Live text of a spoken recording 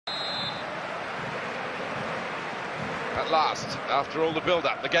At last, after all the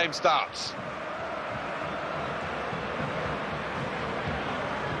build-up, the game starts.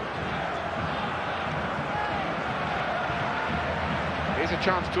 Here's a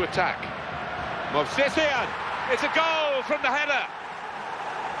chance to attack. Movsisian! It's a goal from the header!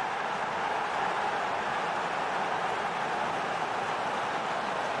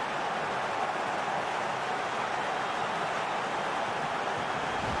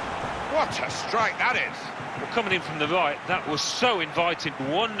 What a strike that is! Well, coming in from the right, that was so inviting.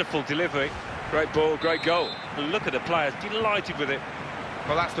 Wonderful delivery. Great ball, great goal. And look at the players, delighted with it.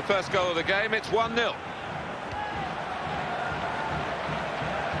 Well, that's the first goal of the game. It's 1-0.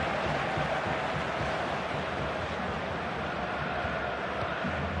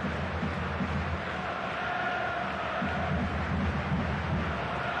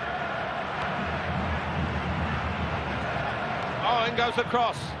 Oh, in goes the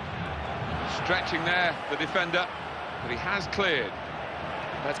cross. Stretching there, the defender, but he has cleared.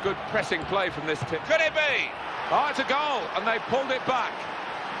 That's good pressing play from this team. Could it be? Oh, it's a goal, and they pulled it back.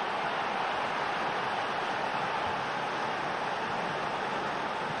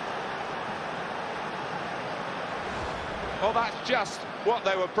 Well, that's just what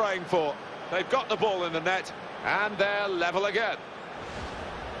they were praying for. They've got the ball in the net, and they're level again.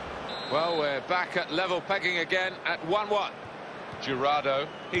 Well, we're back at level pegging again at 1-1. Jurado,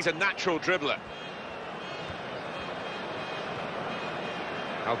 he's a natural dribbler.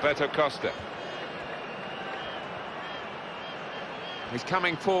 Alberto Costa. He's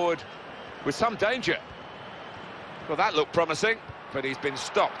coming forward with some danger. Well, that looked promising, but he's been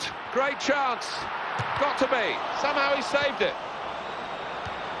stopped. Great chance. Got to be. Somehow he saved it.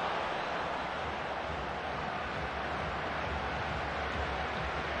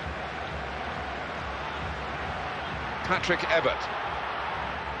 Patrick Ebert.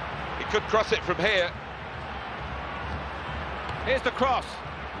 He could cross it from here. Here's the cross.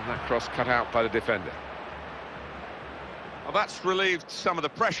 And that cross cut out by the defender. Well, that's relieved some of the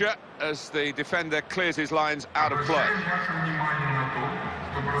pressure as the defender clears his lines out of play.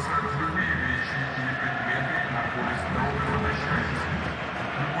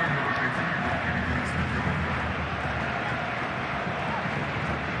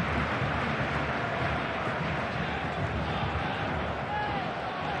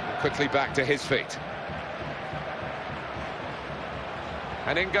 Quickly back to his feet.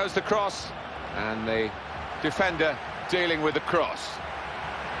 And in goes the cross, and the defender dealing with the cross.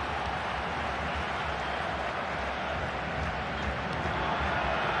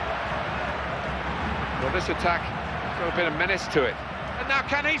 Well, this attack got a bit of menace to it. And now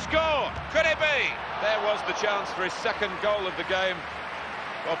can he score? Could it be? There was the chance for his second goal of the game.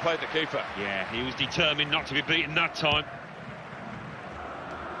 Well played, the keeper. Yeah, he was determined not to be beaten that time.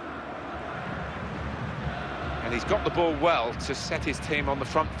 And he's got the ball well to set his team on the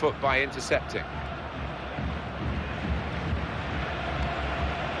front foot by intercepting.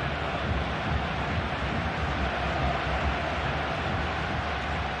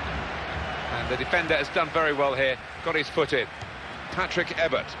 And the defender has done very well here, got his foot in. Patrick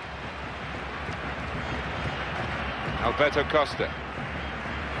Ebert. Alberto Costa.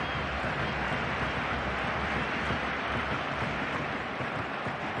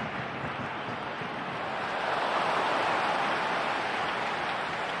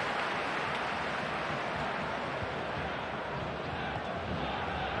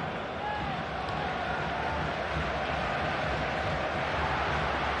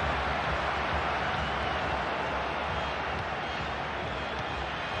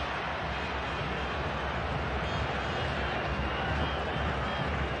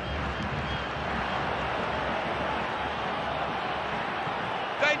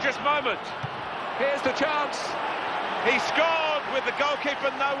 Dangerous moment. Here's the chance. He scored with the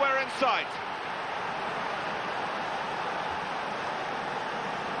goalkeeper nowhere in sight.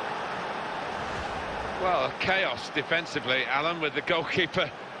 Well, chaos defensively, Alan, with the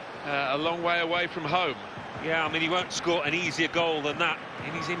goalkeeper a long way away from home. Yeah, I mean, he won't score an easier goal than that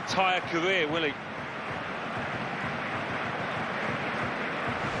in his entire career, will he?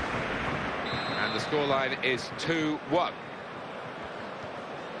 And the scoreline is 2-1.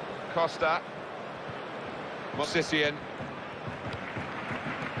 Costa, Movsisian,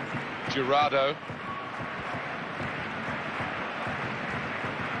 Jurado.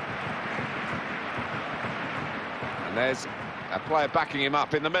 And there's a player backing him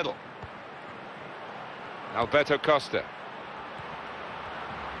up in the middle. Alberto Costa.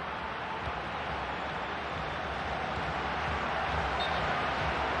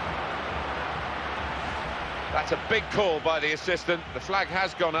 That's a big call by the assistant. The flag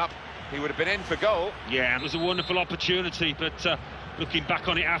has gone up. he would have been in for goal. Yeah, it was a wonderful opportunity, but looking back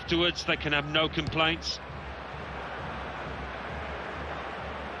on it afterwards, they can have no complaints.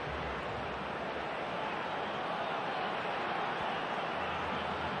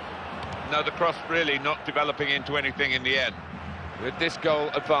 No, the cross really not developing into anything in the end. With this goal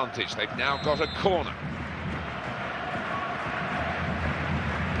advantage, they've now got a corner.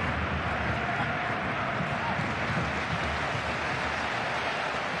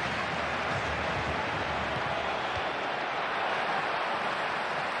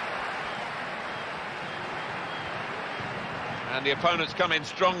 And the opponents come in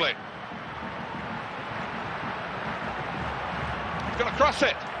strongly. He's going to cross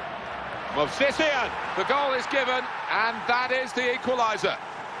it. Movsisian, the goal is given, and that is the equaliser.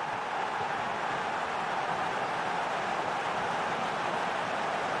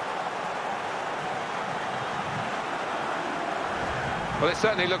 Well, it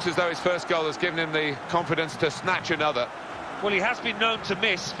certainly looks as though his first goal has given him the confidence to snatch another. Well, he has been known to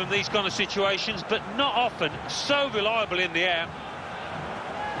miss from these kind of situations, but not often. So reliable in the air.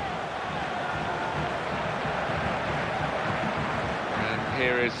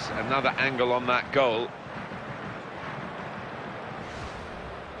 Here is another angle on that goal.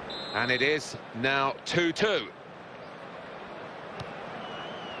 And it is now 2-2.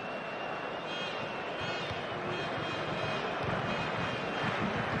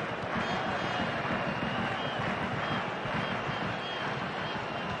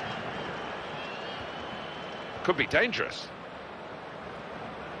 Could be dangerous.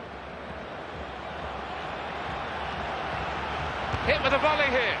 Hit with a volley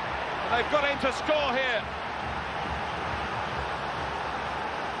here. They've got him to score here.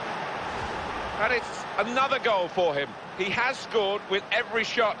 And it's another goal for him. He has scored with every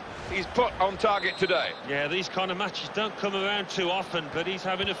shot he's put on target today. Yeah, these kind of matches don't come around too often, but he's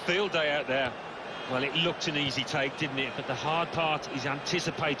having a field day out there. Well, it looked an easy take, didn't it? But the hard part is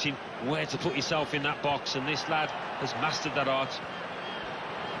anticipating where to put yourself in that box, and this lad has mastered that art.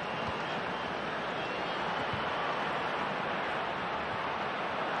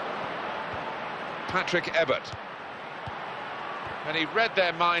 Patrick Ebert. And he read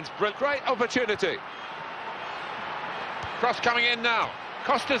their minds. Great opportunity. Cross coming in now.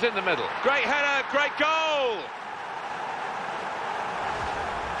 Costa's in the middle. Great header, great goal!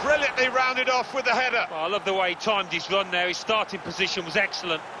 Brilliantly rounded off with the header. Well, I love the way he timed his run there. His starting position was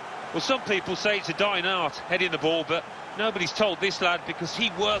excellent. Well, some people say it's a dying art, heading the ball, but nobody's told this lad because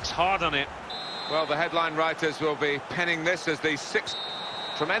he works hard on it. Well, the headline writers will be penning this as the sixth.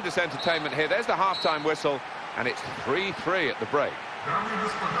 Tremendous entertainment here. There's the half-time whistle, and it's 3-3 at the break.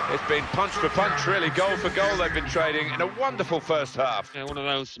 It's been punch for punch, really, goal for goal they've been trading in a wonderful first half. Yeah, one of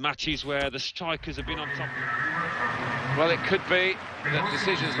those matches where the strikers have been on top. Well, it could be that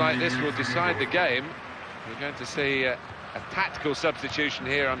decisions like this will decide the game. We're going to see a tactical substitution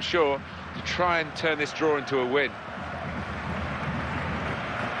here, I'm sure, to try and turn this draw into a win.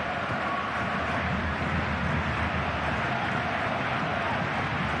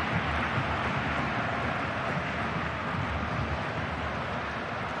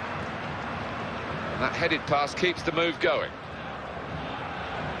 That headed pass keeps the move going.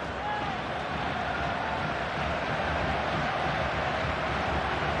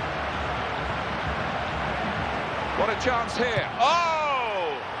 What a chance here.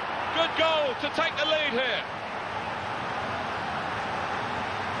 Oh! Good goal to take the lead here.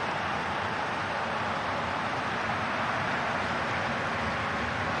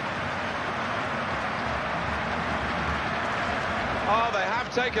 Oh, they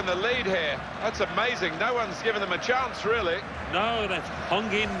have taken the lead here. That's amazing. No one's given them a chance, really. No, they've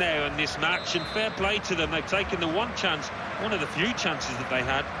hung in there in this match, and fair play to them. They've taken the one chance, one of the few chances that they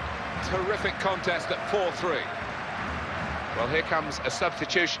had. Terrific contest at 4-3. Well, here comes a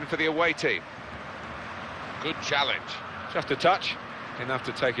substitution for the away team. Good challenge. Just a touch, enough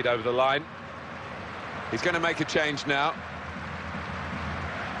to take it over the line. He's going to make a change now.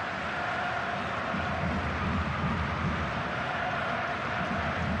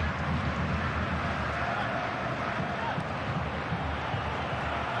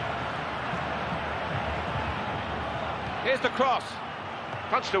 Here's the cross.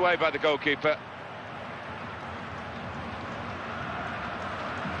 Punched away by the goalkeeper.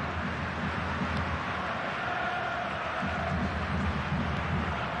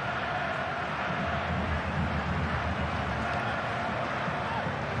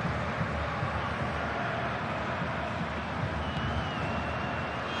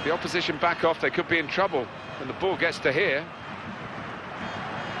 The opposition back off, they could be in trouble when the ball gets to here.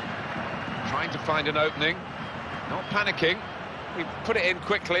 Trying to find an opening. Not panicking. He put it in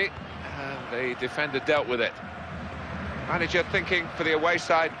quickly, The defender dealt with it. Manager thinking for the away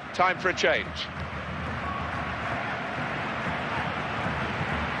side, time for a change.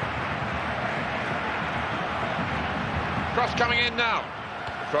 Cross coming in now.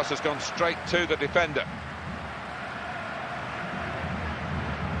 The cross has gone straight to the defender.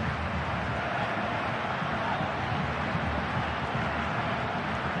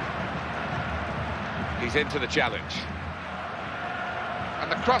 He's into the challenge.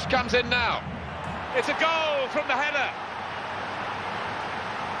 And the cross comes in now. It's a goal from the header.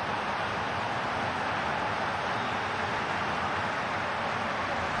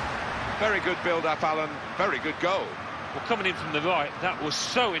 Very good build-up, Alan. Very good goal. Well, coming in from the right, that was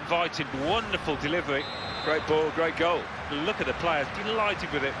so inviting. Wonderful delivery. Great ball, great goal. Look at the players,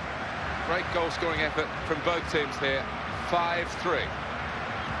 delighted with it. Great goal-scoring effort from both teams here. 5-3.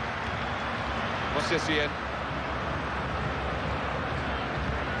 Moskva.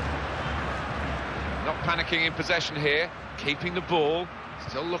 Not panicking in possession here, keeping the ball,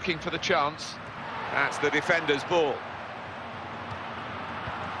 still looking for the chance. That's the defender's ball.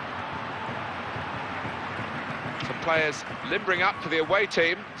 Some players limbering up for the away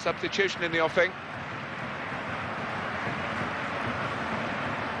team, substitution in the offing.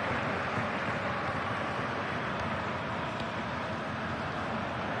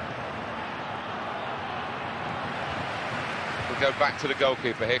 We'll go back to the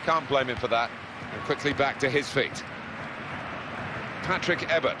goalkeeper here, can't blame him for that. And quickly back to his feet. Patrick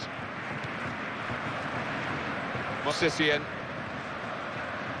Ebert. Moskva.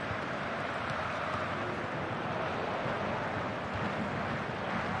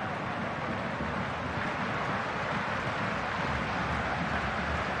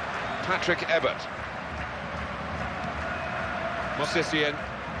 Patrick Ebert. Moskva.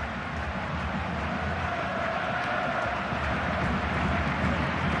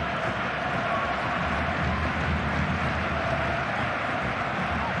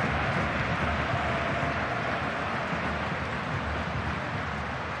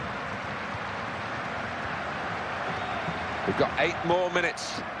 We've got 8 more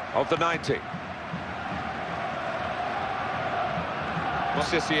minutes of the 90.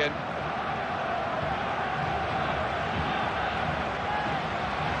 Moskva.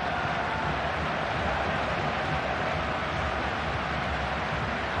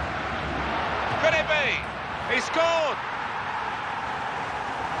 Could it be? He scored!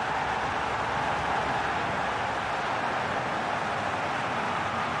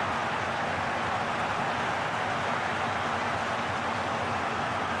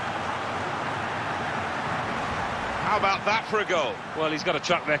 How about that for a goal? Well, he's got a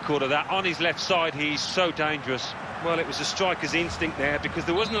track record of that. On his left side, he's so dangerous. Well, it was a striker's instinct there because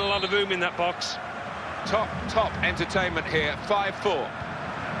there wasn't a lot of room in that box. Top entertainment here, 5-4.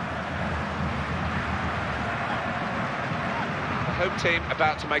 The home team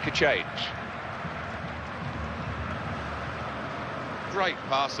about to make a change. Great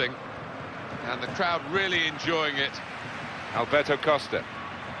passing, and the crowd really enjoying it. Alberto Costa.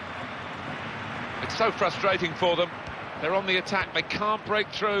 It's so frustrating for them. They're on the attack, they can't break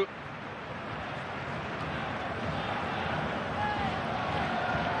through.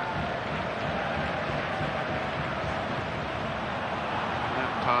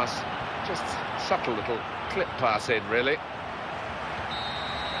 That pass, just subtle little clip pass in, really.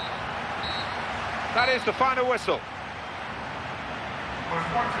 That is the final whistle.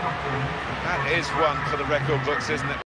 That is one for the record books, isn't it?